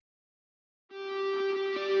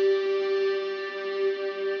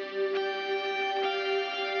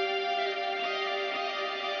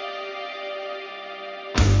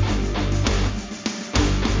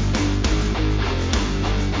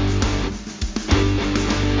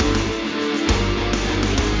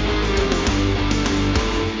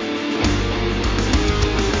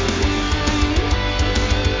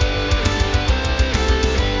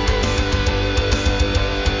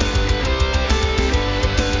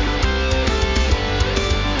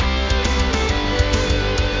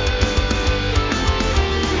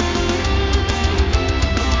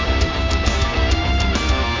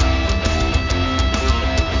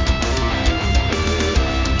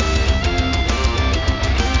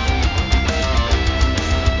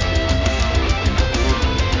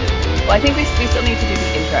to do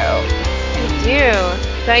the intro. I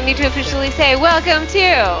do. So I need to officially say, welcome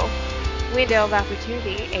to Window of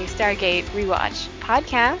Opportunity, a Stargate rewatch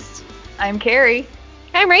podcast. I'm Carrie.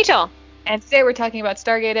 I'm Rachel. And today we're talking about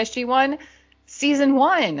Stargate SG1 Season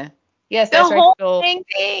 1. Yes, The that's right. whole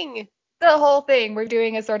thing. The whole thing. We're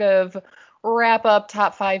doing a sort of wrap-up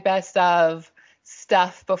top 5 best of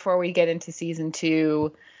stuff before we get into Season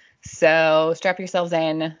 2. So strap yourselves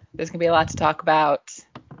in. There's going to be a lot to talk about.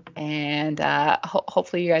 And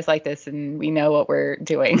hopefully you guys like this and we know what we're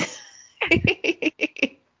doing.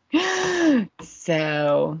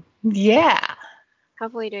 So, yeah.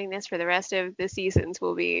 Hopefully doing this for the rest of the seasons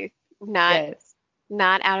will be not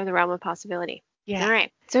out of the realm of possibility. Yeah. All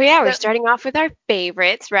right. So we're starting off with our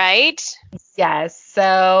favorites, right? Yes.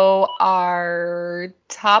 So our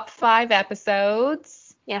top 5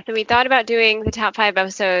 episodes. Yeah. So we thought about doing the top 5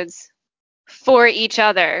 episodes for each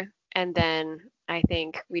other. And then I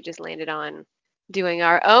think we just landed on doing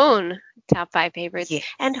our own top 5 favorites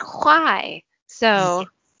and why. So,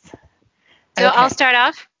 Okay. I'll start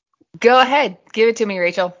off. Go ahead. Give it to me,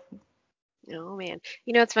 Rachel. Oh, man.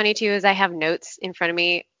 You know what's funny, too, is I have notes in front of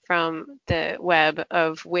me from the web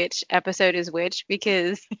of which episode is which,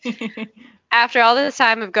 because after all this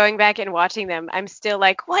time of going back and watching them, I'm still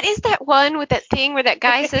like, what is that one with that thing where that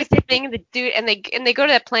guy says the thing and the dude and they go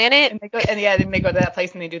to that planet? And they go to that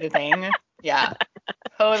place and they do the thing. Yeah.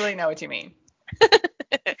 Totally know what you mean.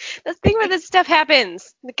 The thing where this stuff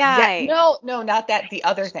happens. The guy. Yeah, no, not that. The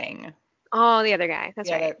other thing. Oh, the other guy.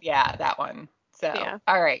 That's right. That one. So,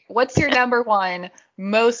 all right. What's your number one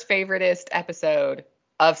most favoritist episode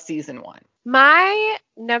of season 1? My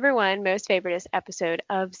number one most favoritist episode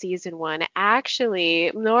of season 1,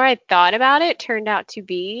 actually, the more I thought about it, turned out to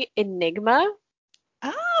be Enigma.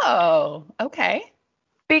 Oh, okay.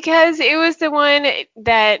 Because it was the one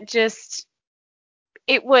that just,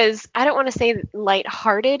 it was, I don't want to say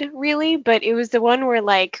lighthearted, really, but it was the one where,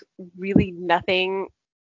 like, really nothing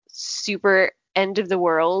super end of the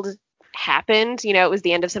world happened. You know, it was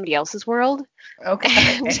the end of somebody else's world.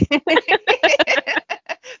 Okay.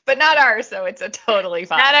 But not ours, so it's a totally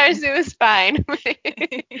fine. Not ours, it was fine. But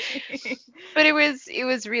it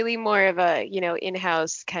was really more of a,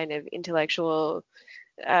 in-house kind of intellectual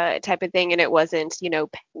type of thing, and it wasn't,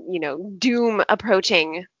 doom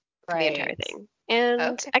approaching the entire thing.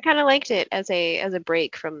 And I kind of liked it as a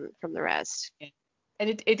break from the rest. And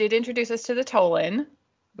it did introduce us to the Tolan,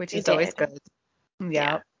 which is always good.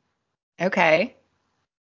 Yeah. Okay.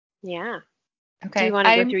 Yeah. Okay. Do you want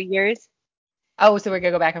to go through yours? Oh, so we're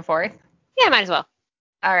going to go back and forth? Yeah, might as well.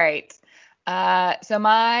 All right. So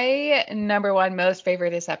my number one most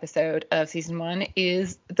favorite episode of season 1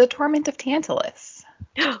 is The Torment of Tantalus.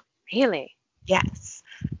 Really? Yes.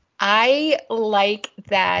 I like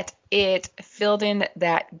that it filled in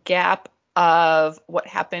that gap of what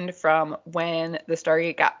happened from when the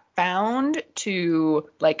Stargate got found to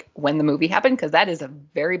like when the movie happened, because that is a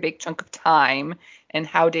very big chunk of time. And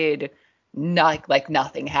how did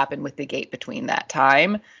nothing happen with the gate between that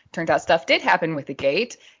time? Turns out stuff did happen with the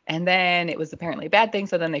gate, and then it was apparently a bad thing,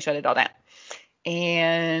 so then they shut it all down.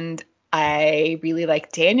 And I really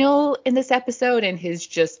like Daniel in this episode and his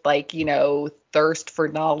just thirst for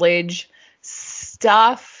knowledge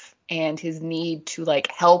stuff and his need to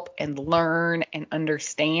help and learn and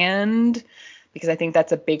understand, because I think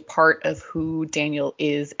that's a big part of who Daniel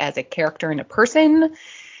is as a character and a person.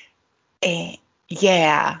 And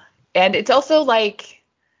and it's also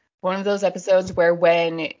one of those episodes where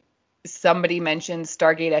when somebody mentions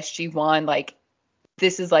Stargate SG1,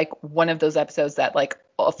 this is one of those episodes that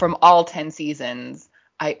from all 10 seasons,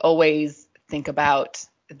 I always think about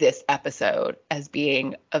this episode as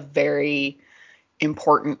being a very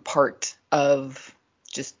important part of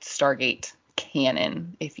just Stargate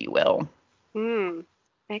canon, if you will.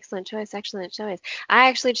 Excellent choice. I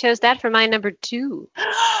actually chose that for my number 2.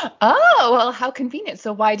 Oh, well, how convenient.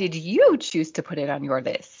 So why did you choose to put it on your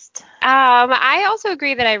list? I also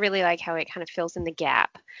agree that I really like how it kind of fills in the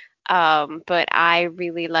gap. But I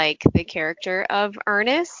really like the character of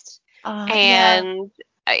Ernest. And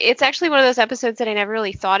it's actually one of those episodes that I never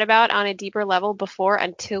really thought about on a deeper level before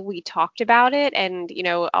until we talked about it, and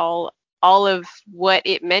all of what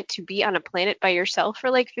it meant to be on a planet by yourself for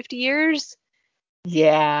 50 years.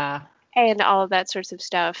 Yeah. And all of that sorts of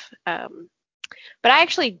stuff. But I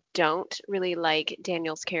actually don't really like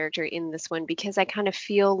Daniel's character in this one, because I kind of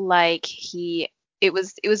feel like it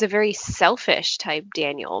was a very selfish type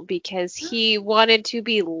Daniel, because he wanted to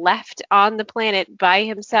be left on the planet by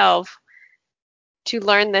himself to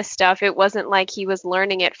learn this stuff. It wasn't like he was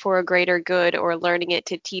learning it for a greater good or learning it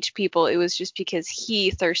to teach people. It was just because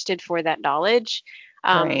he thirsted for that knowledge.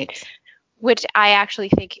 Right. which I actually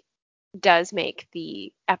think does make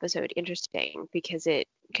the episode interesting because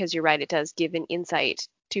you're right, it does give an insight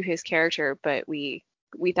to his character, but we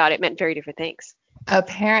thought it meant very different things.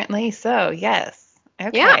 Apparently so, yes. Yeah.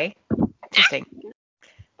 Okay. Interesting.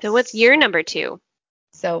 So what's your number 2?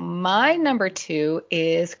 So my number 2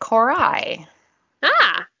 is Korai.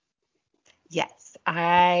 Ah. Yes,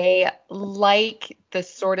 I like the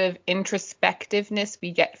sort of introspectiveness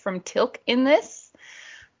we get from Tilk in this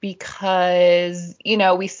because,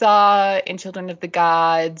 we saw in Children of the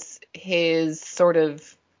Gods his sort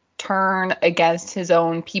of turn against his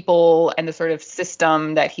own people and the sort of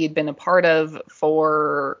system that he had been a part of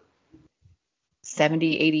for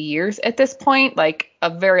 70, 80 years at this point, like a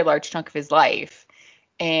very large chunk of his life.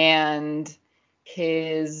 And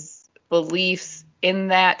his beliefs in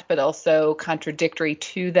that, but also contradictory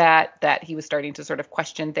to that he was starting to sort of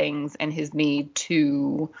question things, and his need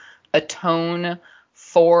to atone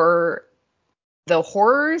for the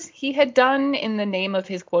horrors he had done in the name of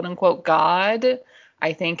his quote unquote God,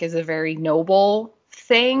 I think is a very noble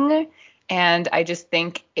thing. And I just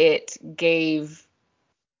think it gave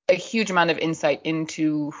a huge amount of insight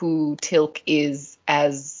into who Tilk is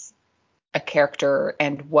as a character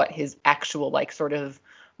and what his actual like sort of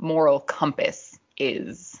moral compass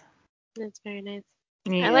is. That's very nice.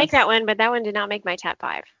 I like Yes. that one, but that one did not make my top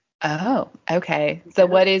 5. Oh, okay. So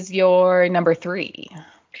what is your number 3?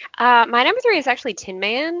 My number 3 is actually Tin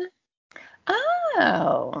Man.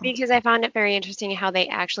 Oh. Because I found it very interesting how they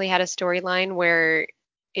actually had a storyline where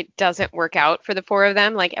it doesn't work out for the 4 of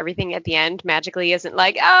them. Like everything at the end magically isn't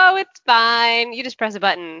like, oh, it's fine. You just press a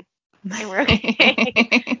button and we're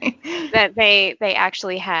okay. That they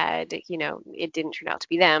actually had, it didn't turn out to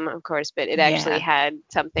be them, of course, but it actually Yeah. had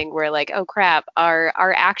something where like, oh crap, our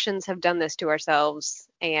actions have done this to ourselves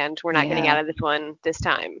and we're not getting Yeah. out of this one this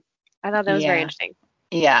time. I thought that was very Yeah. interesting.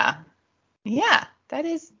 Yeah. Yeah.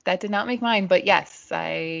 That did not make mine, but yes,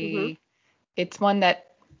 Hmm. it's one that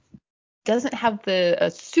doesn't have a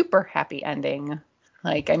super happy ending.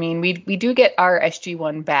 Like, I mean, we do get our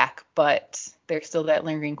SG1 back, but there's still that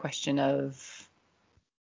lingering question of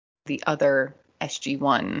the other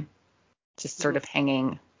SG1 just sort of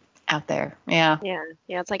hanging out there. Yeah. Yeah,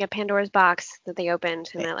 yeah, it's like a Pandora's box that they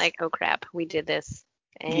opened, and they're It, like, "Oh crap, we did this,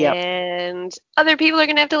 yep. and other people are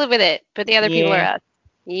gonna have to live with it, but the other people are Yeah. us."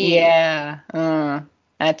 Yeah. Yeah.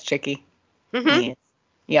 That's tricky. Mhm. Yeah.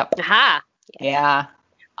 Yep. Aha. Yes. Yeah.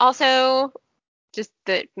 Also, just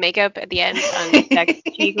the makeup at the end on Jack's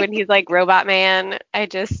cheek when he's like Robot Man. I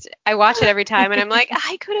watch it every time, and I'm like,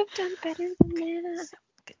 I could have done better than that.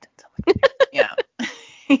 Yeah.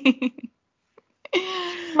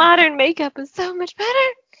 Modern makeup is so much better.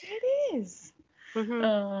 It is.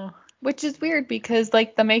 Mhm. Which is weird because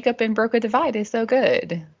like the makeup in Broke a Divide is so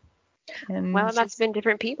good. And Well, it's it must have just been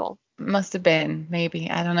different people. must have been, maybe.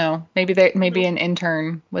 I don't know. Maybe Mhm. an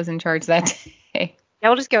intern was in charge that day. Yeah,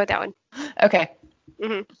 we'll just go with that one. Okay.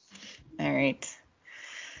 Mhm. All right.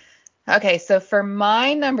 Okay, so for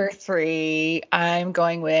my number 3, I'm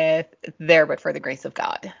going with There But for the Grace of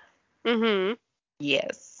God. Mhm.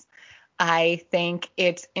 Yes. I think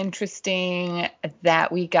it's interesting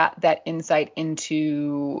that we got that insight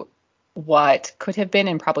into what could have been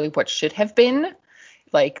and probably what should have been,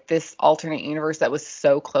 like this alternate universe that was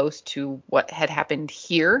so close to what had happened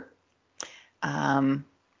here.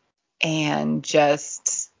 And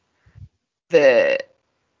just the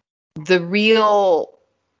real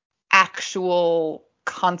actual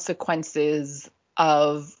consequences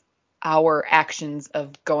of our actions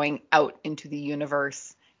of going out into the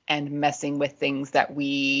universe and messing with things that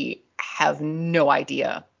we have no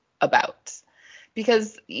idea about.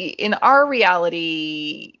 Because in our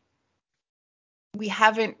reality, we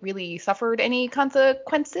haven't really suffered any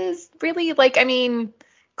consequences, really. Like, I mean,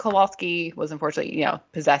 Kowalski was unfortunately,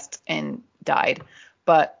 possessed and died.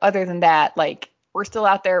 But other than that, like, we're still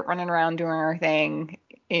out there running around doing our thing,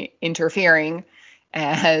 interfering.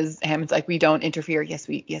 As Hammond's like, we don't interfere. Yes,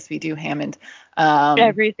 we do, Hammond.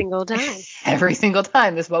 Every single time. Every single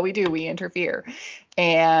time, this is what we do. We interfere.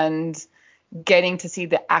 And getting to see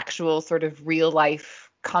the actual sort of real life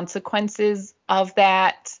consequences of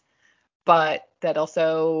that, but that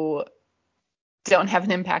also don't have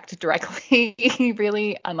an impact directly,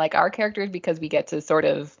 really, unlike our characters, because we get to sort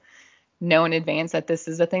of know in advance that this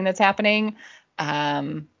is a thing that's happening.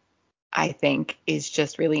 I think is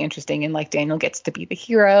just really interesting. And like Daniel gets to be the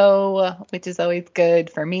hero, which is always good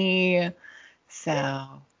for me. So,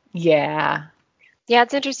 yeah. Yeah,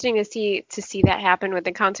 it's interesting to see that happen with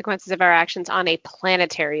the consequences of our actions on a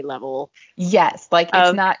planetary level Yes, like it's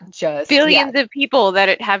of not just billions of people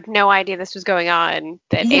that have no idea this was going on,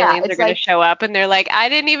 that yeah, aliens are it's going to like show up and they're like, I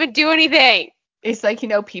didn't even do anything.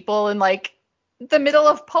 people in like the middle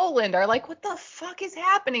of Poland are like, what the fuck is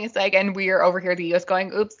happening? It's like, and we're over here, the US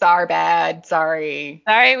going, oops, our bad, sorry.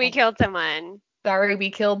 Sorry, we killed someone. Sorry, we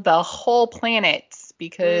killed the whole planet Mm,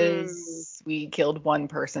 because we killed one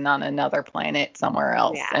person on another planet somewhere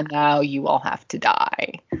else, yeah, and now you all have to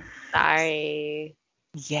die. sorry.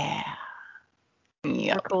 Yeah. We're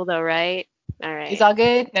Yep. cool though, right? All Is right. all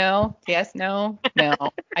good? No. Yes. No. No.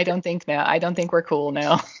 I don't think no. I don't think we're cool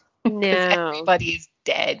now because No. everybody's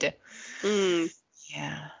dead. Mm.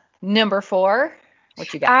 Yeah. Number 4.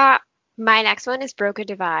 What you got? Uh, my next one is Broke a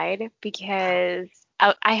Divide because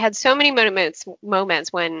I had so many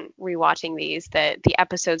moments when rewatching these that the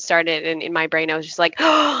episode started and in my brain I was just like,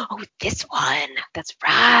 oh, this one, that's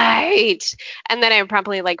right. And then I would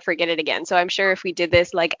probably like forget it again. So I'm sure if we did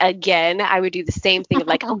this like again, I would do the same thing of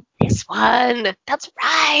like, oh, this one, that's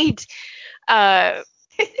right. Uh,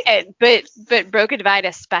 but Broken Divide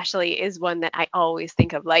especially is one that I always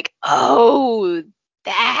think of like, oh,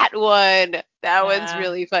 that one. That one's Yeah.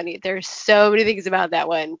 really funny. There's so many things about that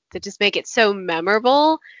one that just make it so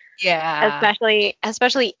memorable, Yeah.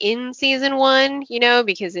 especially in season 1,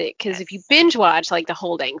 because if you Yes. binge watch like the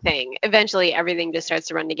whole dang thing, eventually everything just starts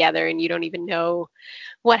to run together and you don't even know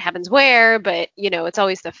what happens where, but it's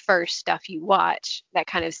always the first stuff you watch that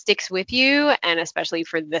kind of sticks with you. And especially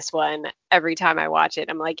for this one, every time I watch it,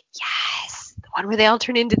 I'm like, yes, the one where they all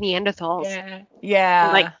turn into Neanderthals Yeah.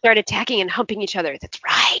 and like Yeah. start attacking and humping each other. That's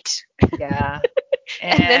right. Yeah.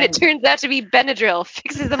 And then it And turns out to be Benadryl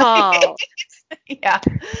fixes them all. yeah.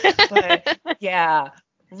 But yeah,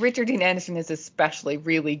 Richard Dean Anderson is especially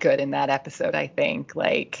really good in that episode, I think.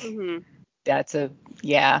 Like Hmm. that's a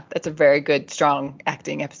that's a very good strong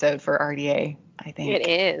acting episode for RDA, I It think.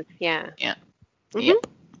 is, yeah. Yeah. Hmm. Yep.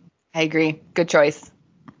 I agree. Good choice.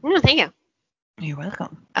 No, thank you. You're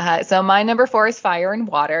welcome. So my number 4 is Fire and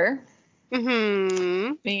Water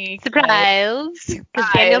Hmm. because Surprise, because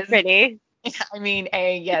Daniel's surprise. pretty. I mean,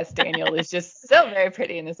 yes, Daniel is just so very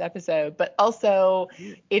pretty in this episode, but also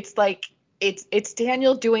it's like it's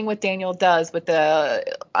Daniel doing what Daniel does with the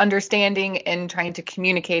understanding and trying to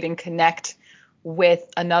communicate and connect with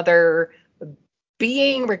another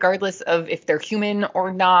being, regardless of if they're human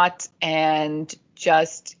or not, and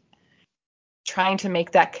just trying to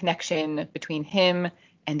make that connection between him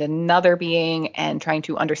and another being and trying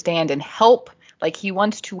to understand and help. Like he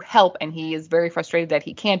wants to help and he is very frustrated that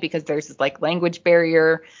he can't because there's this like language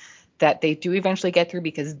barrier that they do eventually get through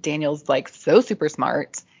because Daniel's like so super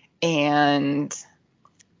smart. And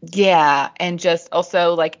yeah, and just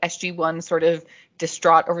also like SG1 sort of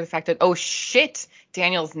distraught over the fact that, oh shit,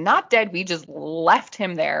 Daniel's not dead. We just left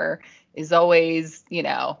him there is always,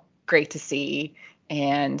 great to see.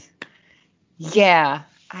 And yeah,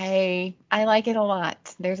 I like it a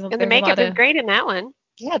lot. And the There's a makeup lot is of great in that one.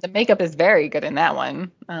 the makeup is very good in that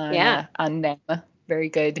one Yeah. on them. Very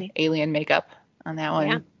good alien makeup on that Yeah.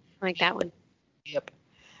 one. I like that one. Yep.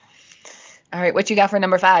 All right, what you got for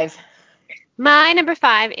number 5? My number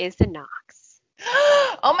 5 is the Knox.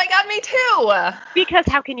 Oh my God, me too. Because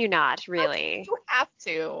how can you not, really? You have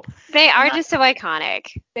to. They I'm are not. just so iconic.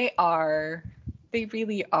 They are. They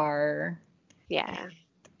really are. Yeah.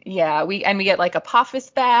 Yeah, we get like Apophis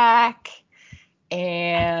back,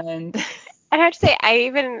 and I have to say,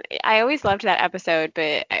 I always loved that episode,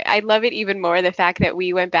 but I love it even more the fact that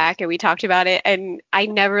we went back and we talked about it, and I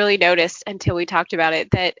never really noticed until we talked about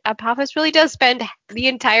it that Apophis really does spend the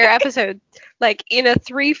entire episode like in a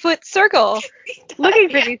 3-foot circle looking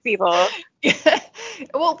for yeah. these people.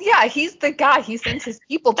 Well, yeah, he's the guy. He sends his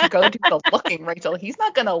people to go do the looking, Rachel. He's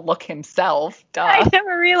not gonna look himself. I Duh.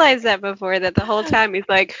 never realized that before, that the whole time he's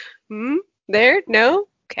like, there? No?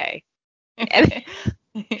 Okay. And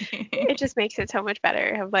it just makes it so much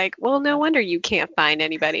better. I'm like, well, no wonder you can't find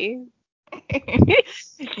anybody.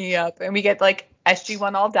 Yep. And we get like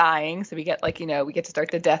SG1 all dying. So we get like, we get to start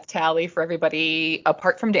the death tally for everybody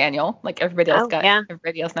apart from Daniel. Like Oh, yeah.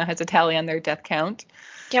 everybody else now has a tally on their death count.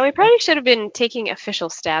 Yeah, we probably should have been taking official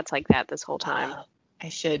stats like that this whole time. I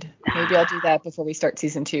should. Maybe I'll Ah. do that before we start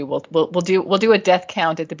season 2. We'll do a death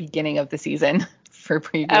count at the beginning of the season for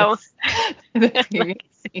Oh, the previous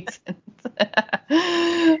seasons.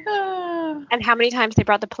 and how many times they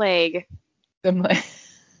brought the plague I'm like,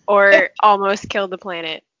 or almost killed the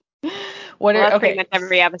planet. what Well, are that's pretty okay? much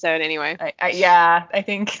every episode anyway. Yeah, I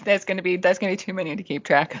think that's gonna be too many to keep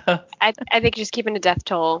track of. I think just keeping a death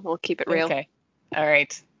toll will keep it real. Okay. All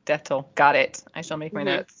right. Death toll. Got it. I shall make my Hmm.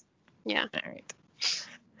 notes. Yeah. All right.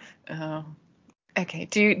 Oh. Okay.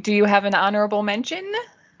 Do you have an honorable mention?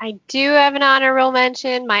 I do have an honorable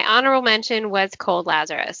mention. My honorable mention was Cold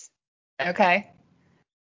Lazarus. Okay.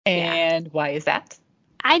 Yeah. And why is that?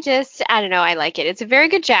 I don't know, I like it. It's a very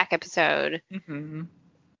good Jack episode. Hmm.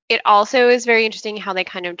 It also is very interesting how they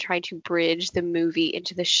kind of try to bridge the movie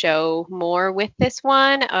into the show more with this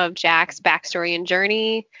one of Jack's backstory and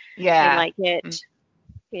journey. I Yeah. like it. Mm.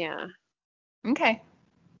 Yeah. Okay.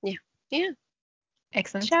 Yeah. Yeah.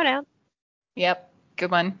 Excellent. Shout out. Yep.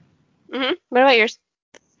 Good one. What about yours?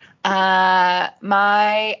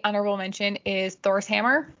 My honorable mention is Thor's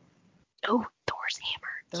hammer. Oh, Thor's hammer.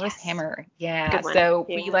 Thor's Yes. hammer. Yeah. Good one. So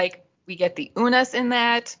Yeah. we get the Unas in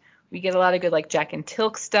that. We get a lot of good like Jack and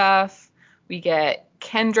Tilk stuff. We get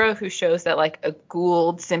Kendra who shows that like a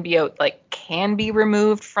Gould symbiote like can be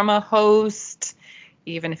removed from a host,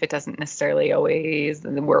 even if it doesn't necessarily always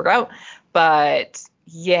work out. But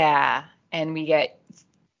yeah, and we get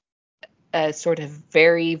a sort of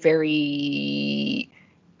very, very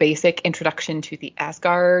basic introduction to the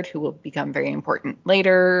Asgard, who will become very important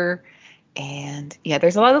later. And yeah,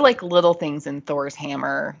 there's a lot of like little things in Thor's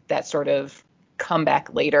hammer that sort of come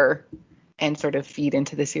back later and sort of feed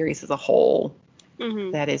into the series as a whole. hmm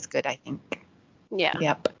That is good, I think. Yeah.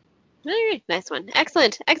 Yep. All right. Nice one.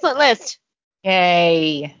 Excellent. Excellent list.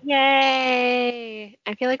 Yay. Yay.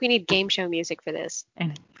 I feel like we need game show music for this.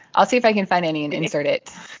 And I'll see if I can find any and insert it.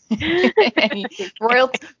 Any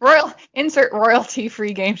insert royalty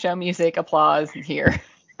free game show music applause here.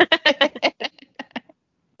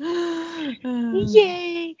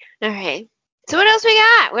 Yay. All right. So what else we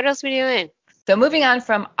got? What else we doing? So moving on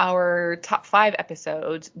from our top 5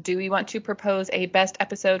 episodes, do we want to propose a best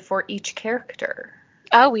episode for each character?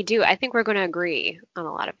 Oh, we do. I think we're going to agree on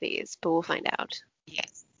a lot of these, but we'll find out.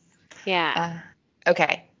 Yes. Yeah. Uh,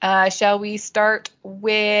 okay. Shall we start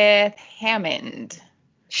with Hammond?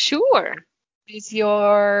 Sure.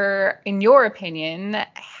 In your opinion,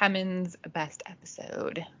 Hammond's best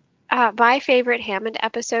episode? My favorite Hammond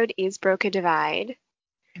episode is Broken Divide.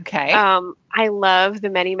 Okay. I love the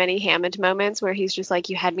many, many Hammond moments where he's just like,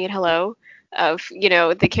 you had me at hello, of,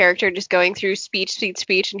 the character just going through speech, speech,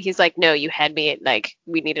 speech, and he's like, no, you had me at, like,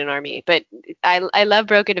 we need an army. But I love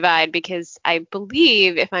Broken Divide because I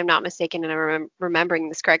believe, if I'm not mistaken, and I'm remembering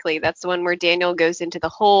this correctly, that's the one where Daniel goes into the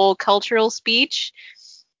whole cultural speech,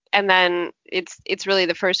 and then it's really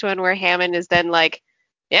the first one where Hammond is then like,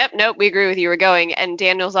 yep, nope, we agree with you, we're going, and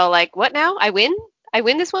Daniel's all like, what now? I win? I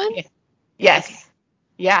win this one? Yeah. Okay. Yes.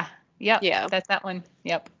 Yeah. Yep. Yeah. That's that one.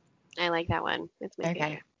 Yep. I like that one. It's my Okay.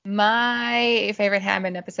 favorite. My favorite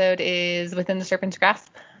Hammond episode is Within the Serpent's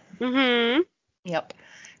Grasp. Mm-hmm. Yep.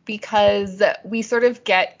 Because we sort of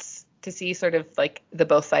get to see sort of like the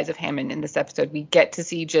both sides of Hammond in this episode. We get to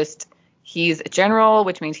see just he's a general,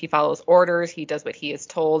 which means he follows orders, he does what he is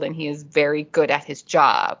told, and he is very good at his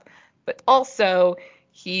job. But also,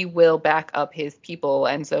 he will back up his people.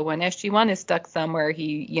 And so when SG1 is stuck somewhere,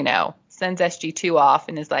 he, sends SG2 off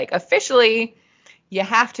and is like, officially, you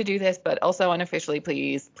have to do this, but also unofficially,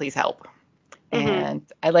 please help. Mm-hmm. And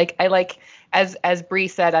I like as Bree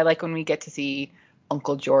said, I like when we get to see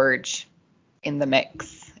Uncle George in the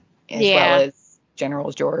mix as well Yeah, as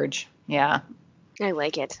General George. Yeah. I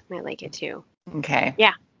like it. I like it too. Okay.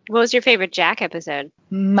 Yeah. What was your favorite Jack episode?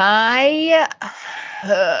 My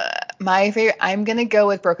my favorite. I'm gonna go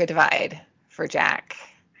with Broke a Divide for Jack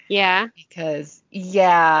Yeah. because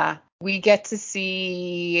yeah, we get to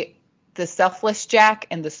see the selfless Jack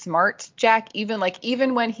and the smart Jack.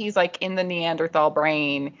 Even when he's like in the Neanderthal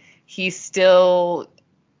brain, he's still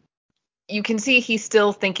you can see he's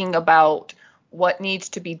still thinking about what needs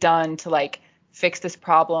to be done to like fix this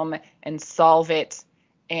problem and solve it.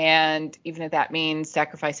 And even if that means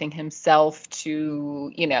sacrificing himself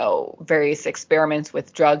to, various experiments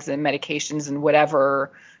with drugs and medications and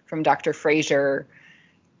whatever from Dr. Frazier,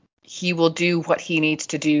 he will do what he needs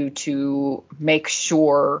to do to make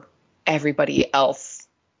sure everybody else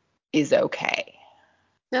is okay.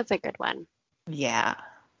 That's a good one. Yeah.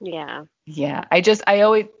 Yeah. Yeah. I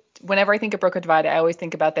always, whenever I think of Broken Divide, I always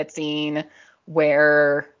think about that scene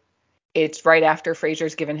where it's right after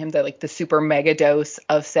Fraser's given him the super mega dose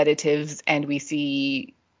of sedatives, and we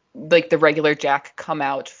see like the regular Jack come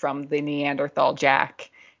out from the Neanderthal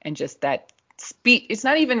Jack, and just that speech. It's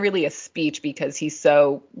not even really a speech because he's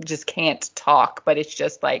so just can't talk, but it's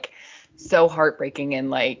just like so heartbreaking and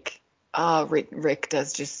like, oh, Rick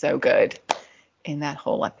does just so good in that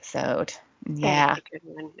whole episode. That is Yeah. a good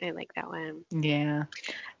one. I like that one. Yeah.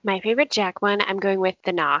 My favorite Jack one, I'm going with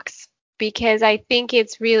the Knox because I think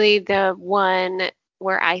it's really the one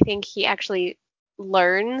where I think he actually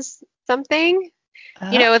learns something.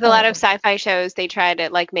 You know, with a lot of Oh, sci-fi shows, they try to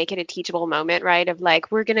like make it a teachable moment, right? Of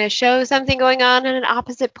like, we're gonna show something going on an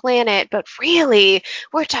opposite planet, but really,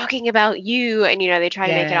 we're talking about you. And, they try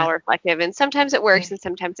to make it yeah. all reflective. And sometimes it works and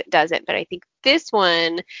sometimes it doesn't. But I think this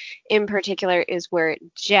one in particular is where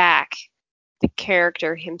Jack, the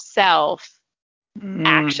character himself, Mm,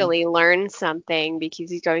 actually learn something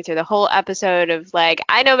because he's going through the whole episode of like,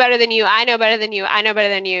 I know better than you, I know better than you, I know better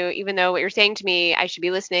than you, even though what you're saying to me, I should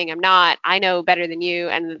be listening, I'm not, I know better than you.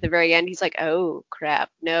 And at the very end, he's like, oh crap,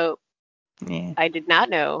 no, yeah. I did not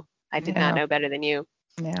know. I did not No. know better than you.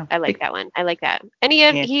 No. I like that one. I like that. And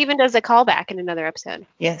Yeah. he even does a callback in another episode.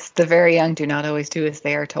 Yes, the very young do not always do as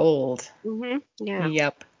they are told. Yeah.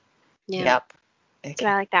 Yep. Yeah. Yep. So I Okay.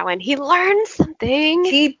 like that one. He learns something.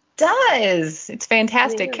 He does. It's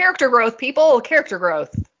fantastic. Yeah. Character growth, people. Character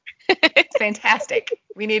growth. It's fantastic.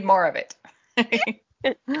 We need more of it.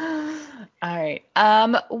 All right.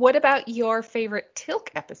 What about your favorite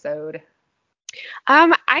Tilk episode? I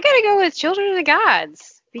gotta go with Children of the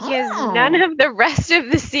Gods because none Oh, of the rest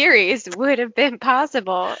of the series would have been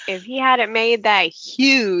possible if he hadn't made that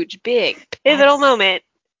huge, big, pivotal that's moment.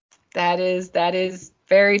 that is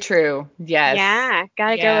very true. Yes. Yeah,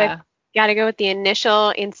 Yeah. gotta go with the initial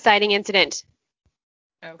inciting incident.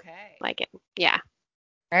 Okay. Like it. Yeah.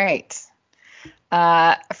 All right.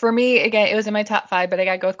 For me, again, it was in my top five, but I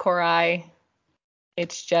gotta go with Korai.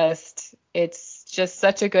 It's just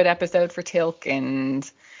such a good episode for Tilk, and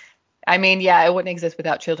I mean, yeah, it wouldn't exist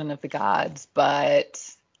without Children of the Gods,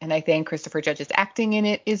 and I think Christopher Judge's acting in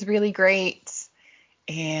it is really great,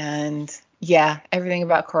 and yeah, everything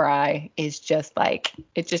about Korai is just like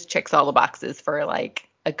it just checks all the boxes for like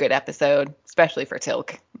a good episode, especially for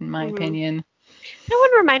Tilk, in my hmm opinion. That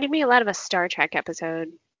one reminded me a lot of a Star Trek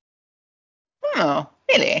episode. Oh,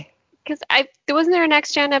 really? Because wasn't there a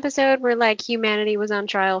next gen episode where like humanity was on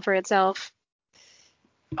trial for itself?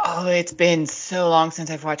 Oh, it's been so long since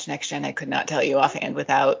I've watched Next Gen, I could not tell you offhand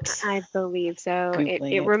without I believe so. It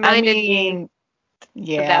Googling it. I reminded me mean, of that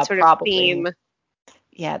yeah, sort of theme. probably.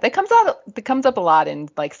 Yeah, that comes up a lot in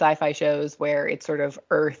like sci-fi shows where it's sort of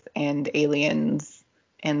Earth and aliens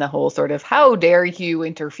and the whole sort of how dare you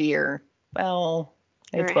interfere? Well,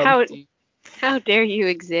 Or it's what we do. how dare you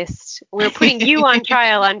exist? We're putting you on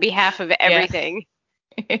trial on behalf of Yeah. everything.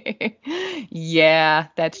 Yeah,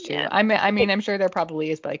 that's true. Yeah. I mean, I'm sure there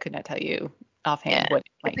probably is, but I could not tell you Yeah. offhand what it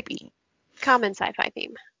It's might a be. common sci-fi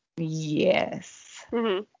theme. Yes.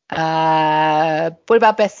 hmm What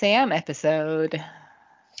about Best Sam episode?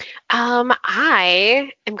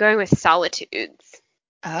 I am going with Solitudes.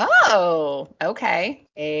 Oh, okay.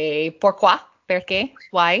 Pourquoi? Perqué?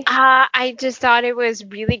 Why? I just thought it was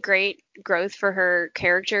really great growth for her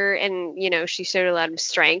character, and she showed a lot of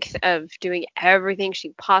strength of doing everything she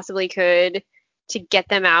possibly could to get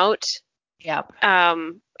them out. Yep.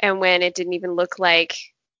 And when it didn't even look like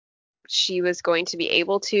she was going to be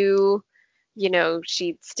able to,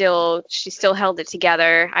 she still held it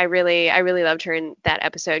together. I really loved her in that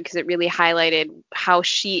episode because it really highlighted how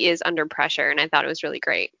she is under pressure, and I thought it was really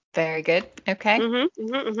great. Very good. Okay.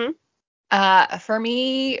 Mhm. For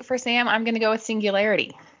me, for Sam, I'm gonna go with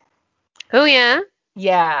Singularity. Oh yeah.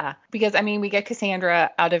 Yeah, because I mean, we get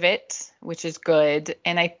Cassandra out of it, which is good,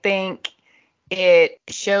 and I think it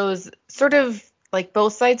shows sort of like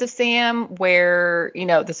both sides of Sam, where,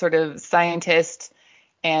 the sort of scientist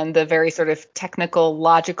and the very sort of technical,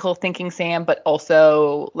 logical thinking Sam, but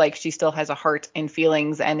also like she still has a heart and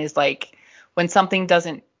feelings and is like, when something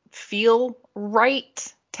doesn't feel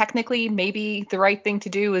right, technically, maybe the right thing to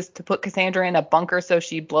do is to put Cassandra in a bunker so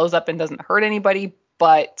she blows up and doesn't hurt anybody,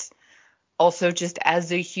 but also just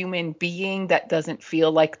as a human being, that doesn't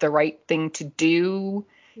feel like the right thing to do.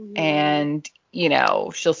 Mhm. And,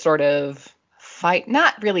 she'll sort of fight,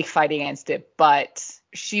 not really fight against it, but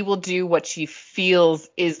she will do what she feels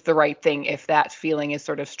is the right thing if that feeling is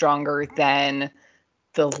sort of stronger than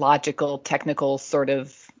the logical, technical, sort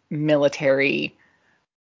of military,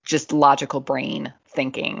 just logical brain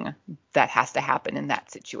thinking that has to happen in that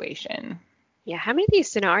situation. Yeah, how many of these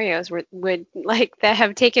scenarios would like that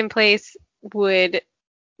have taken place would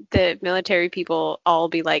the military people all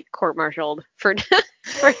be like court-martialed for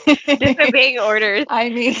for disobeying orders I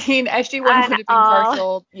mean, SG1 and would have been all?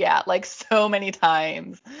 partialed, yeah, like so many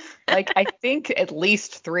times. Like, I think at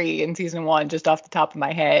least three in season one, just off the top of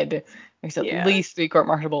my head. There's at Yeah. least three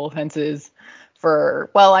court-martialable offenses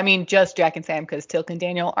well, I mean, just Jack and Sam, because Tilk and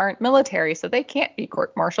Daniel aren't military, so they can't be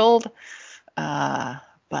court-martialed. Uh,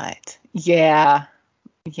 but yeah,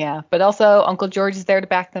 yeah. But also, Uncle George is there to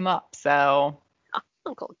back them up. So,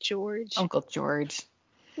 Uncle George, Uncle George,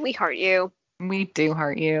 we heart you. we do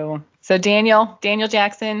heart you. So, Daniel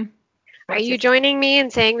Jackson. Are you joining me in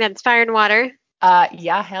saying that it's fire and water?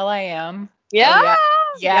 Yeah, hell I am. Yeah. Oh yeah.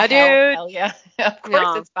 Yeah, Dude. hell yeah. Of course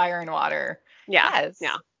No. it's fire and water. Yeah. Yes.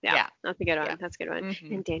 Yeah. Yeah. Yeah. That's a good one. Yeah. That's a good one.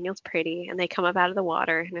 Mm-hmm. And Daniel's pretty, and they come up out of the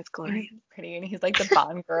water, and it's And glorious. he's pretty and he's like the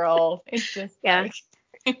Bond girl. It's just Yeah.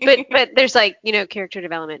 like But there's like, character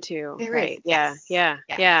development too, there is. right? Yeah. Yes. Yeah.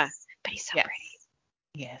 Yes. Yeah. But he's so Yes. pretty.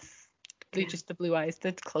 Yes. Yeah. Just the blue eyes,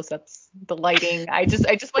 the close-ups, the lighting. I just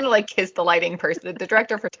want to like kiss the lighting person, the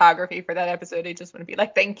director of photography for that episode. I just want to be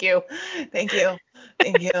like, thank you, thank you,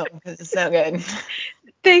 thank you, because it's so good.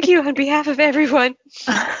 Thank you on behalf of everyone.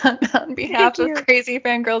 On behalf of crazy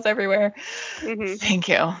fangirls everywhere, thank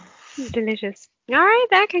you. Delicious. All right,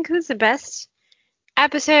 that concludes the best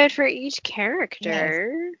episode for each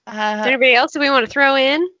character. Yes. Is there anybody else that we want to throw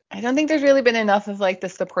in? I don't think there's really been enough of like the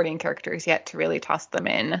supporting characters yet to really toss them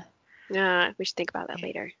in. We should think about that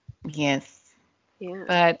later. Yes. Yeah.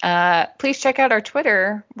 But please check out our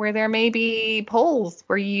Twitter where there may be polls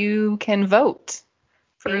where you can vote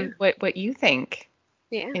for what you think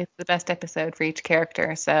is the best episode for each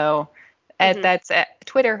character. So that's at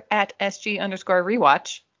Twitter at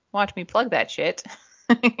SG_rewatch. Watch me plug that shit.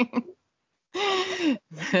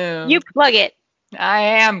 You plug it. I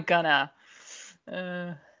am gonna.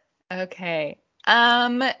 Okay.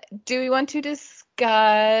 Do we want to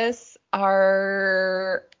discuss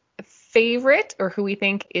our favorite or who we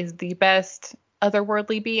think is the best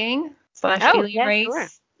otherworldly being / alien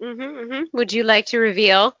race? Sure. Would you like to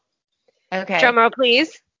reveal? Okay. Drum roll,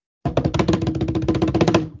 please.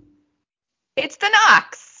 It's the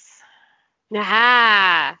Nox.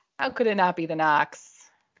 Aha. How could it not be the Nox?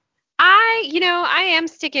 I am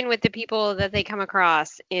sticking with the people that they come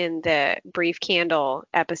across in the Brief Candle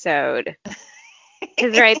episode.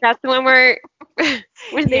 Because, right, that's the one where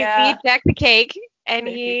when they feed Jack the cake and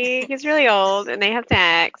he gets really old and they have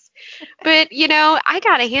sex. But, I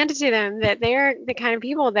got to hand it to them that they're the kind of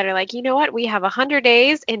people that are like, you know what? We have 100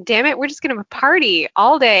 days and damn it, we're just going to party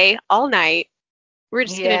all day, all night. We're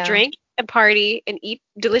just going to drink and party and eat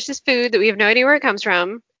delicious food that we have no idea where it comes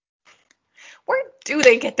from. Where do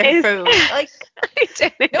they get their food? Like,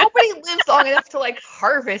 nobody lives long enough to like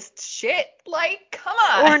harvest shit. Like, come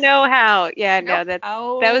on. Or know how. Yeah, no, that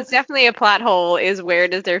was definitely a plot hole. Is where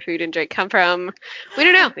does their food and drink come from? We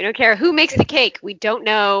don't know. We don't care. Who makes the cake? We don't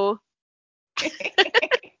know.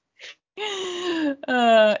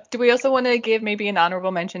 Do we also want to give maybe an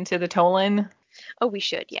honorable mention to the Tolan? Oh, we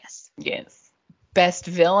should. Yes. Yes. Best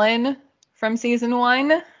villain from season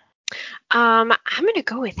 1? I'm gonna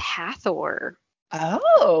go with Hathor.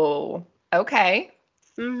 Oh, okay.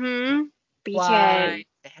 Because, why?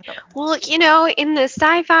 Well, in the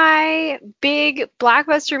sci-fi big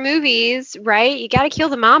blockbuster movies, right? You got to kill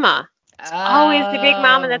the mama. It's always the big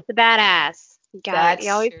mama that's the badass.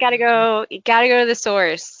 You always got to go. You got to go to the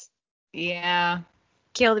source. Yeah.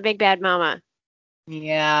 Kill the big bad mama.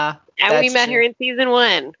 Yeah. And we met her in season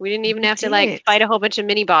 1. We didn't even have to like fight a whole bunch of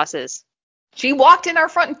mini bosses. She walked in our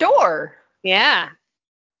front door. Yeah.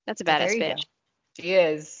 That's a badass bitch. Go. She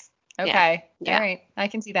is. Okay. Yeah. All right. I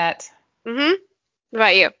can see that. What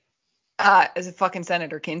about you? As a fucking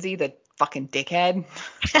Senator Kinsey, the fucking dickhead.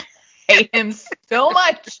 Hate him so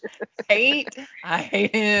much. I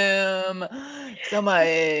hate him so much.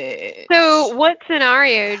 So what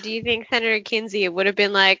scenario do you think Senator Kinsey would have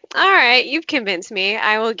been like, all right, you've convinced me.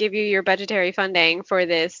 I will give you your budgetary funding for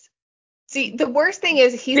this. See, the worst thing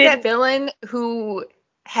is he's that villain who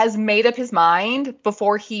has made up his mind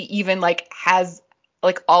before he even like has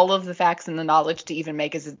like all of the facts and the knowledge to even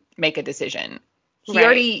make a decision. He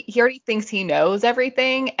already thinks he knows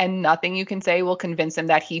everything, and nothing you can say will convince him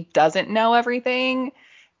that he doesn't know everything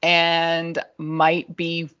and might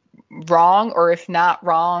be wrong, or if not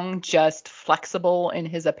wrong, just flexible in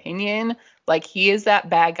his opinion. Like, he is that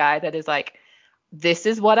bad guy that is like, this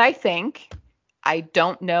is what I think. I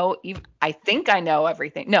don't know. I think I know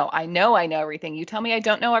everything. No, I know everything. You tell me I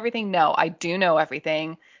don't know everything. No, I do know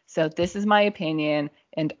everything. So this is my opinion,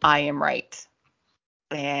 and I am right.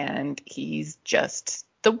 And he's just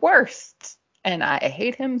the worst. And I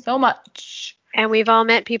hate him so much. And we've all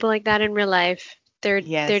met people like that in real life. They're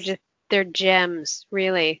gems,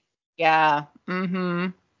 really. Yeah. Mm-hmm.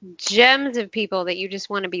 Gems of people that you just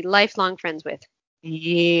want to be lifelong friends with.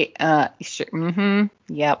 Yeah. Sure. Mm-hmm.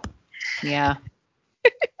 Yep. Yeah.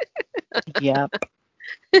 Yep.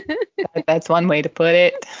 That's one way to put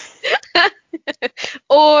it.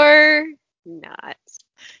 Or not.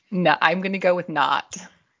 No, I'm going to go with not.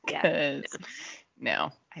 Yeah.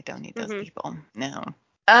 No, I don't need those people. No.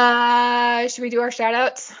 Should we do our shout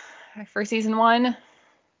outs for season 1?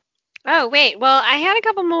 Oh, wait. Well, I had a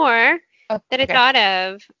couple more that I thought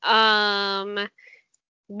of.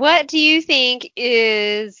 What do you think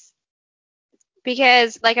is,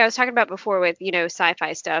 because like I was talking about before with,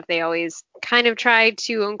 sci-fi stuff, they always kind of try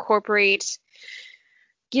to incorporate,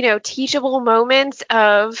 teachable moments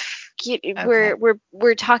of Okay.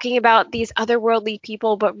 we're talking about these otherworldly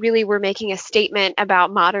people, but really we're making a statement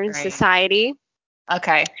about modern Right. society.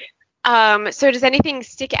 Okay. So does anything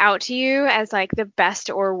stick out to you as like the best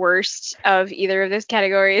or worst of either of those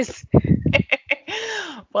categories?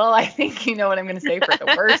 Well, I think you know what I'm going to say for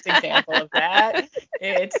the worst example of that.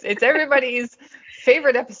 It's everybody's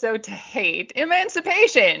favorite episode to hate,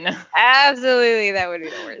 Emancipation. Absolutely, that would be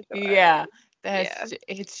the worst Yeah, one. Yeah.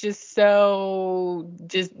 it's just so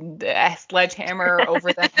just a sledgehammer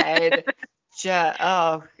over the head.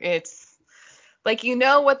 Oh, it's like you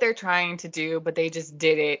know what they're trying to do, but they just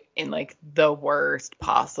did it in like the worst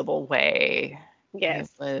possible way. It Yes.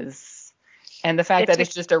 was, and the fact It that took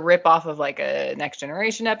it's just a rip off of like a Next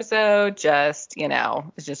Generation episode, just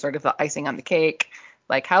it's just sort of the icing on the cake.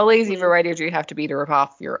 Like how lazy of a mhm, writer do you have to be to rip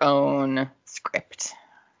off your own script?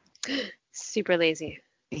 super lazy.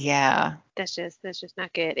 Yeah, That's just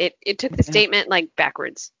not good. It took the statement like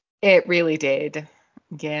backwards. it really did.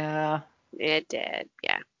 Yeah. It did.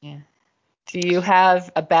 Yeah. Yeah. Do you have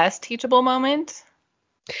a best teachable moment?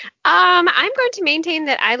 I'm going to maintain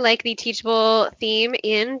that I like the teachable theme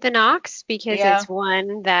in the Nox because Yeah. it's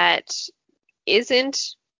one that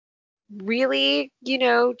isn't really,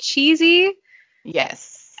 cheesy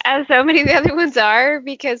Yes. as so many of the other ones are,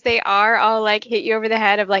 because they are all like hit you over the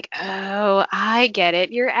head of like, oh, I get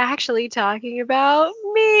it. You're actually talking about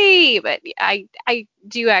me. But I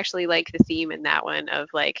do actually like the theme in that one of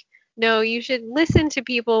like, no, you should listen to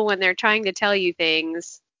people when they're trying to tell you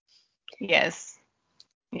things, Yes.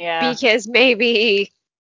 Yeah. because maybe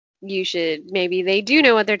they do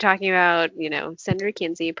know what they're talking about. Senator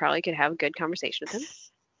Kinsey probably could have a good conversation with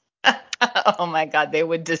them. Oh my God, they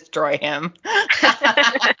would destroy him.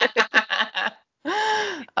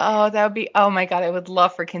 Oh, that would be, oh my God, I would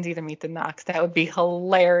love for Kinsey to meet the Knox. That would be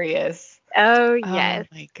hilarious. Oh, Oh yes.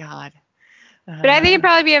 my God. But I think Uh, it'd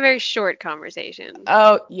probably be a very short conversation.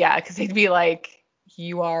 oh yeah, because he'd be like,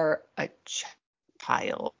 you are a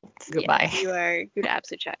child. Yes, Goodbye. you are good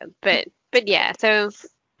absolute child. But yeah, so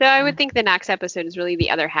I would think the next episode is really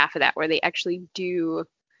the other half of that, where they actually do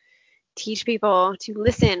teach people to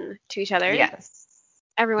listen to each other. Yes.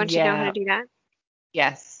 Everyone should know how to Yeah. do that.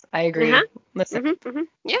 Yes, I Uh-huh. agree. Listen,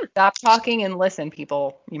 Yeah. stop talking and listen,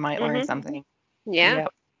 people. You might learn Mhm. something. Yeah.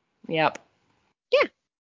 Yep. Yep.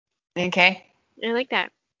 Yeah. Okay. I like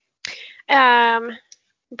that. Um,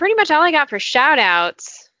 Pretty much all I got for shout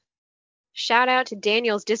outs. Shout out to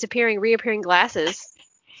Daniel's disappearing, reappearing glasses.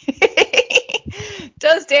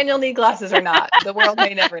 Does Daniel need glasses or not? The world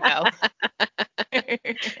may never know.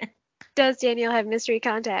 Does Daniel have mystery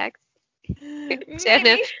contacts? Jenna,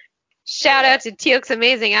 Maybe. shout out to Teal'c's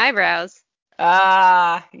amazing eyebrows.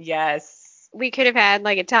 Ah, yes. We could have had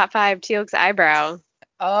like a top five Teal'c's eyebrow.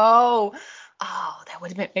 Oh, that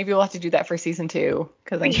would have been. Maybe we'll have to do that for season 2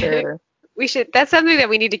 because I'm sure. We should. That's something that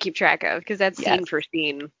we need to keep track of because that's scene Yes. for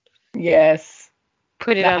scene. Yes.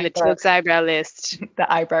 Put it The on the eyebrow, Teal'c's eyebrow list.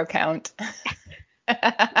 the eyebrow count.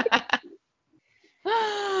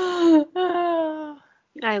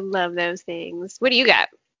 I love those things. What do you got?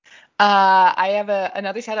 I have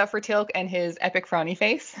another shout out for Tilk and his epic frowny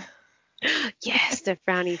face. Yes, the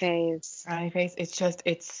frowny face. Frowny face. It's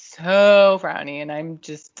so frowny. And I'm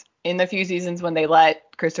just, in the few seasons when they let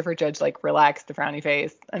Christopher Judge like relax the frowny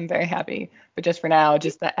face, I'm very happy. But just for now,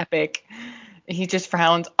 just the epic, he just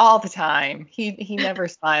frowns all the time. He never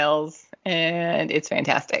smiles, and it's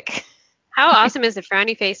fantastic. How awesome is the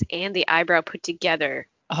frowny face and the eyebrow put together?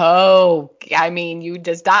 Oh, I mean, you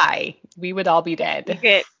just die. We would all be You dead.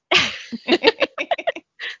 get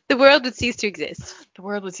the world would cease to exist. The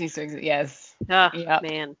world would cease to exist. Yes. Oh Yep.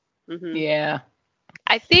 man. Yeah.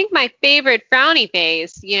 I think my favorite frowny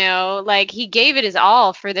face, like he gave it his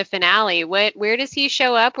all for the finale. Where does he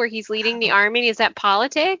show up where he's leading the army? Is that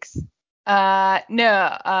politics?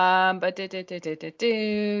 No, but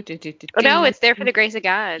do. Oh no, it's there for the grace of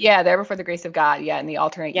God. Yeah, there before the grace of God. Yeah, in the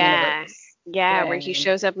alternate Yeah. universe. Yeah, where he When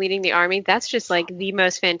shows up leading the army. That's just like the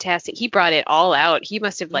most fantastic. He brought it all out. He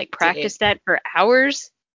must have he like did. practiced that for hours.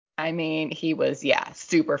 I mean, he was, yeah,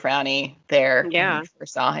 super frowny there when we Yeah.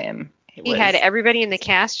 first saw him. It He had was everybody in the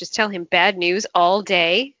cast just tell him bad news all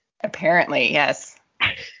day. apparently, yes.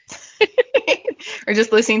 Or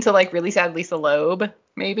just listening to like really sad Lisa Loeb,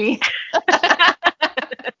 maybe.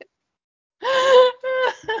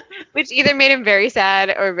 Which either made him very sad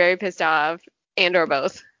or very pissed off, and or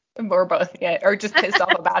both. Or both, yeah. Or just pissed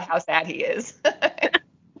off about how sad he is.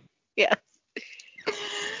 Yeah.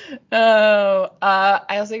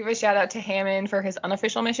 I also give a shout out to Hammond for his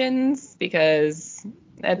unofficial missions because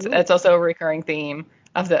that's Ooh. also a recurring theme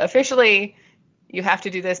of the officially you have to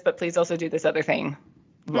do this, but please also do this other thing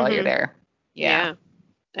while you're there. Yeah.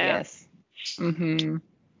 Yeah. Yes. Mm-hmm.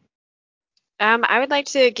 I would like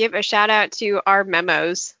to give a shout out to our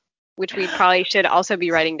memos, which we probably should also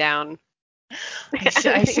be writing down.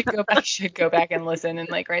 I should go back and listen and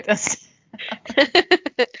like write this.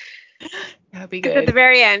 That'd be Because at the good.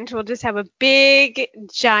 very end, we'll just have a big,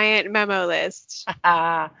 giant memo list.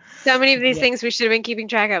 Ah, So many of these yeah. things we should have been keeping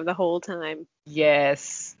track of the whole time.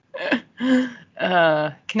 Yes. Can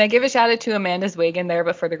I give a shout out to Amanda's wig in there,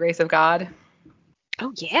 but for the grace of God?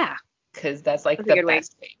 Oh, yeah. Because that's like That's a the good wig.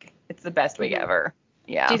 best wig. It's the best wig hmm ever.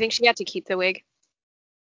 Do you Yeah. think she got to keep the wig?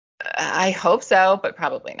 I hope so, but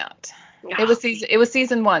probably not. Oh, It was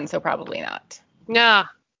season 1, so probably not. no.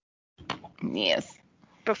 Yes.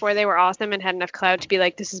 Before they were awesome and had enough clout to be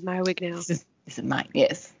like, this is my wig now. This is mine.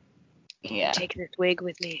 Yes. Can't Yeah. take this wig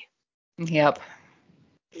with me. Yep.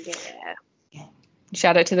 Yeah.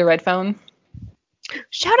 Shout out to the red phone.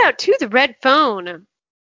 Shout out to the red phone.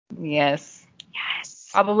 Yes. Yes.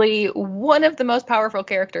 Probably one of the most powerful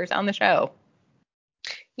characters on the show.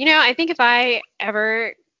 You know, I think if I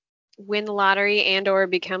ever win the lottery and or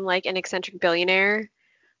become like an eccentric billionaire,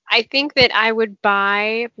 I think that I would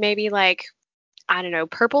buy maybe like, I don't know,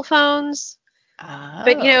 purple phones,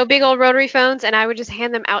 but you know, Oh. big old rotary phones, and I would just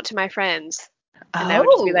hand them out to my friends. And I would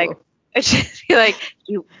just be like, Oh. I'd just be like,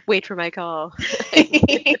 you wait for my call.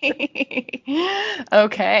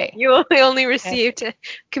 Okay. You will only Yes. receive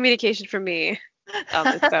communication from me on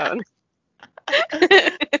this phone.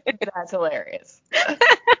 That's hilarious.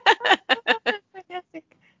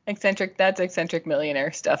 Eccentric, that's eccentric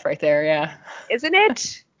millionaire stuff right there, yeah. Isn't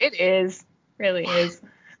it? It is. Really is.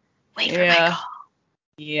 Wait for my Yeah. call.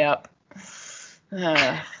 Yep.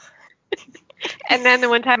 Uh, And then the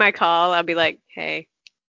one time I call, I'll be like, hey,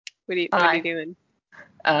 what are you hi. doing?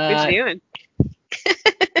 What Uh, you doing?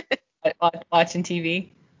 watching TV.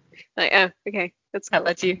 Like, oh, okay, that's How cool.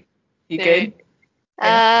 about you? You All right. good?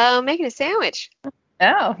 Yeah. Making a sandwich.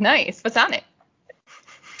 Oh, nice. What's on it?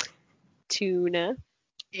 Tuna.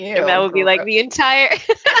 And that Ew, will be like gross. the entire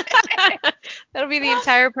that'll be the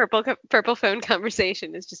entire purple phone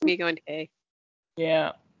conversation. It's just me going, hey.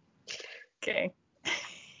 Yeah. Okay.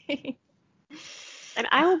 And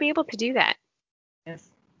I will be able to do that. Yes.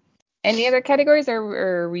 Any other categories, or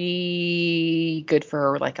are we good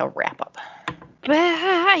for like a wrap up? But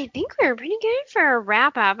I think we're pretty good for a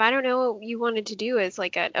wrap up. I don't know what you wanted to do as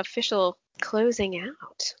like an official closing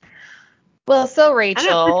out. Well, so I don't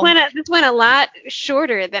know. Rachel. This went a lot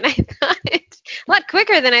shorter than I thought. A lot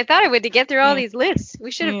quicker than I thought it would to get through all Yeah. these lists.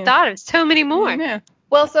 We should have Yeah. thought of so many more. Yeah.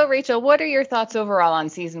 Well, so Rachel, what are your thoughts overall on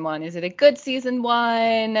season 1? Is it a good season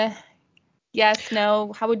 1? Yes,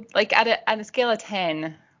 no. How would like at a scale of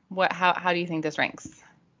 10? What how do you think this ranks?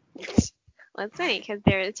 Well, it's funny because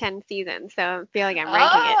there are 10 seasons, so I feel like I'm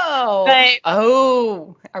ranking it. Oh, But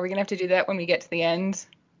oh, are we gonna have to do that when we get to the end?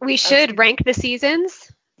 we should Okay. rank the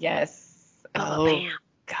seasons. Yes. Oh, Oh, bam.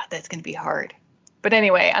 God, that's gonna be hard. But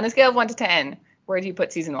anyway, on a scale of 1 to 10, where do you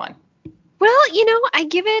put season 1? Well, you know, I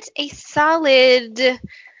give it a solid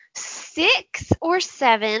 6 or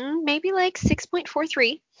 7, maybe like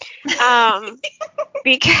 6.43. Um, Why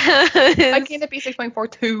because can't it be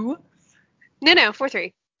 6.42? no,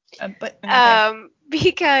 4.3. But okay.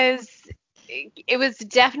 Because it was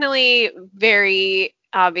definitely very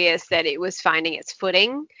obvious that it was finding its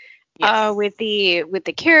footing Yes. with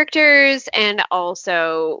the characters and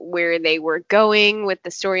also where they were going with the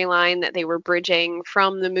storyline that they were bridging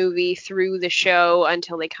from the movie through the show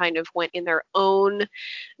until they kind of went in their own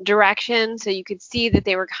direction. So you could see that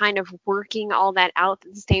they were kind of working all that out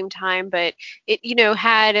at the same time, but it, you know,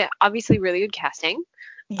 had obviously really good casting.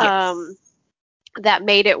 Yes. Um, that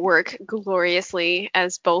made it work gloriously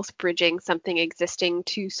as both bridging something existing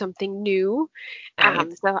to something new.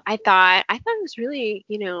 Right. So I thought it was really,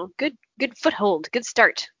 you know, good foothold, good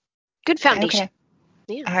start, good foundation.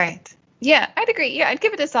 Okay. Yeah. All right. Yeah, I'd agree. Yeah, I'd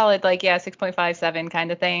give it a solid like 6.57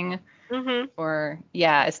 kind of thing Mhm. for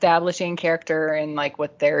establishing character and like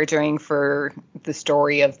what they're doing for the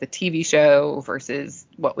story of the TV show versus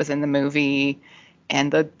what was in the movie. And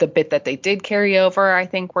the bit that they did carry over, I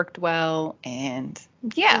think worked well. And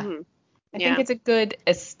yeah, Mhm. I think Yeah. it's a good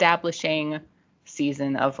establishing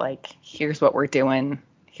season of like, here's what we're doing,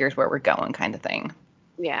 here's where we're going kind of thing.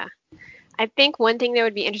 Yeah. I think one thing that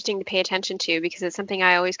would be interesting to pay attention to, because it's something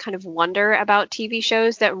I always kind of wonder about TV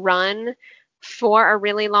shows that run for a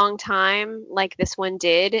really long time, like this one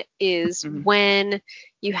did, is Mhm. when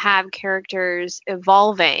you have characters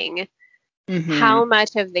evolving Mm-hmm. how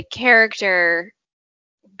much of the character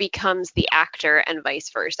becomes the actor and vice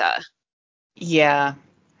versa. Yeah.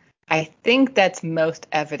 I think that's most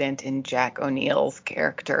evident in Jack O'Neill's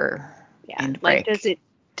character Yeah. in Like, does Brick.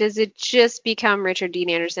 it just become Richard Dean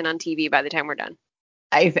Anderson on TV by the time we're done?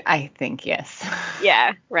 I think yes.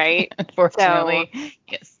 Yeah, right. So Unfortunately,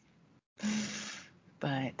 yes.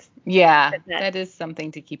 But yeah, but that, that is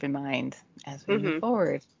something to keep in mind as we move hmm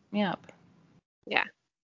forward. Yep. yeah,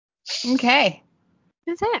 Okay.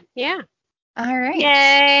 that's it. Yeah. All right.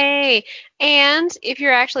 Yay! And if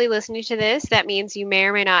you're actually listening to this, that means you may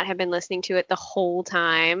or may not have been listening to it the whole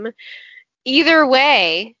time. Either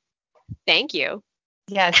way, thank you.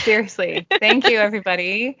 Yeah, seriously. Thank you,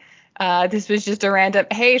 everybody. This was just a random,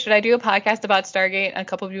 hey, should I do a podcast about Stargate? And a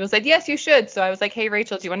couple of people said, yes, you should. So I was like, hey,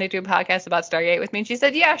 Rachel, do you want to do a podcast about Stargate with me? And she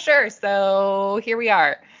said, yeah, sure. So here we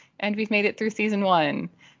are. And we've made it through season 1.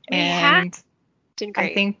 We have And been I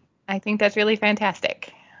great. think I think that's really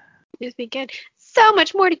fantastic. It's been good. So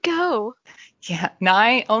much more to go. Yeah,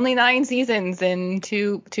 only 9 seasons and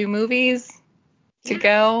two movies to Yeah.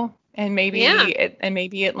 go. And Yeah,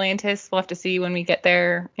 maybe Atlantis. We'll have to see when we get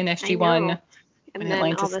there in I SG1 know. when And then all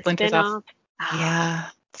Atlantis the splinters off. spin-off. Ah, Yeah,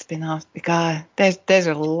 spin-off. God, there's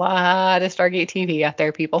a lot of Stargate TV out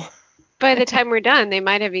there, people. by the time we're done, they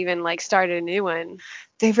might have even like started a new one.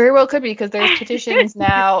 They very well could be because there's petitions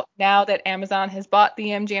now that Amazon has bought the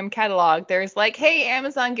MGM catalog. There's like, hey,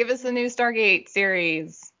 Amazon, give us a new Stargate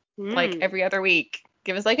series like Hmm. every other week.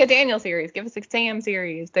 Give us like a Daniel series. Give us a Sam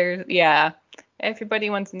series. Yeah,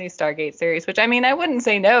 everybody wants a new Stargate series. Which I mean, I wouldn't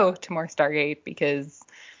say no to more Stargate because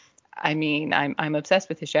I mean, I'm obsessed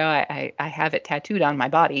with the show. I have it tattooed on my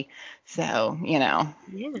body, so Yeah.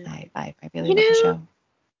 I really You love the know, show.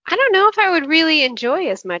 I don't know if I would really enjoy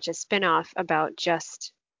as much a spin-off about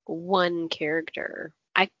just one character.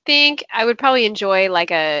 I think I would probably enjoy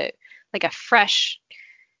like a fresh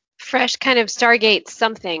kind of Stargate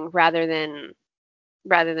something rather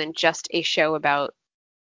than just a show about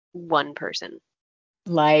one person.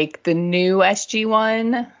 Like the new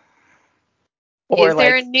SG1, or Is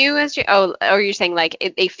there a like, new SG? Oh, or you're saying like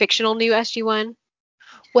a fictional new SG1?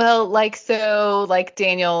 well, like so, like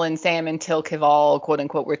Daniel and Sam and Tilk have all quote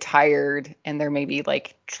unquote retired, and they're maybe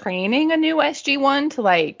like training a new SG1 to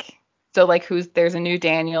like, so like there's a new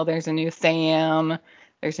Daniel, there's a new Sam,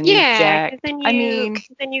 there's a new Yeah, because Jack. then I you mean, 'cause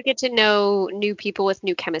then you get to know new people with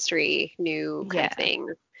new chemistry, new kind of yeah. thing.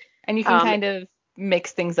 And you can Um, kind of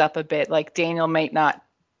mix things up a bit. Like Daniel might not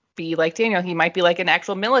be like Daniel. He might be like an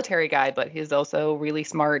actual military guy, but he's also really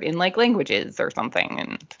smart in like languages or something.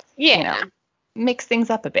 And, you know, yeah, mix things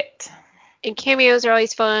up a bit. and cameos are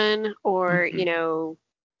always fun, or Hmm.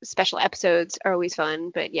 special episodes are always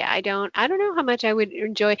fun. But yeah, I don't know how much I would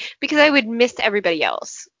enjoy because I would miss everybody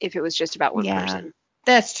else if it was just about one Yeah, person.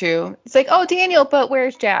 that's true. It's like, oh, Daniel, but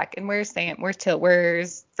where's Jack? And where's Sam? Where's Till?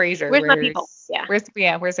 Where's Frasier? Where's my people?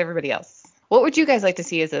 Yeah. Where's everybody else? What would you guys like to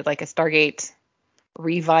see as like a Stargate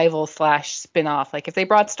revival slash spin-off? Like if they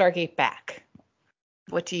brought Stargate back,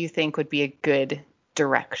 what do you think would be a good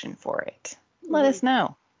direction for it? Let Mm, us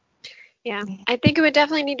know. yeah, I think it would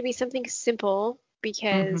definitely need to be something simple Hmm.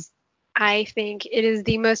 because I think it is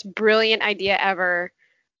the most brilliant idea ever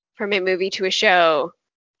from a movie to a show,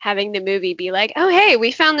 having the movie be like, oh, hey,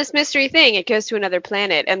 we found this mystery thing. It goes to another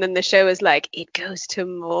planet. And then the show is like, it goes to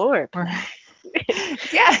more planets.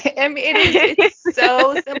 Yeah, I mean it's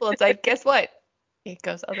so simple. It's like, guess what? It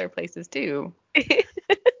goes other places too.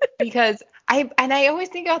 Because I always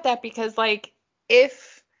think about that because like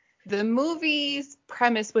if the movie's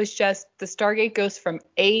premise was just the Stargate goes from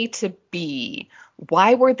A to B,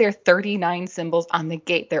 why were there 39 symbols on the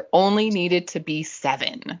gate? There only needed to be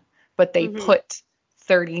 7, but they Hmm. put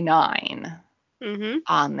 39 Hmm.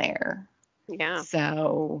 on there. Yeah.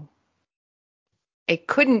 So it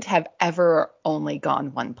couldn't have ever only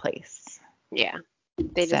gone one place. Yeah.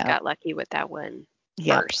 They just So, got lucky with that one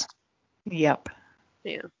yep. first. Yep.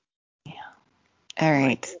 Yeah. Yeah. All I like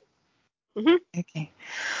right. it. Hmm. Okay.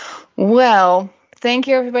 Well, thank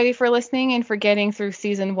you everybody for listening and for getting through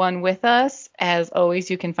season 1 with us. As always,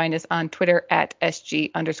 you can find us on Twitter at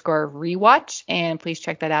SG_rewatch. And please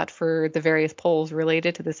check that out for the various polls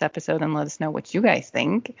related to this episode and let us know what you guys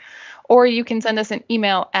think. Or you can send us an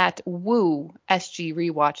email at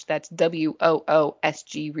woosgrewatch. That's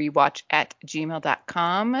WOOSGrewatch at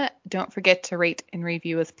gmail.com. Don't forget to rate and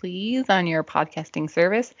review us, please, on your podcasting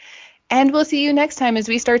service. And we'll see you next time as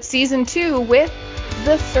we start season 2 with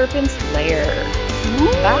The Serpent's Lair. Woo!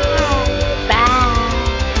 Bye.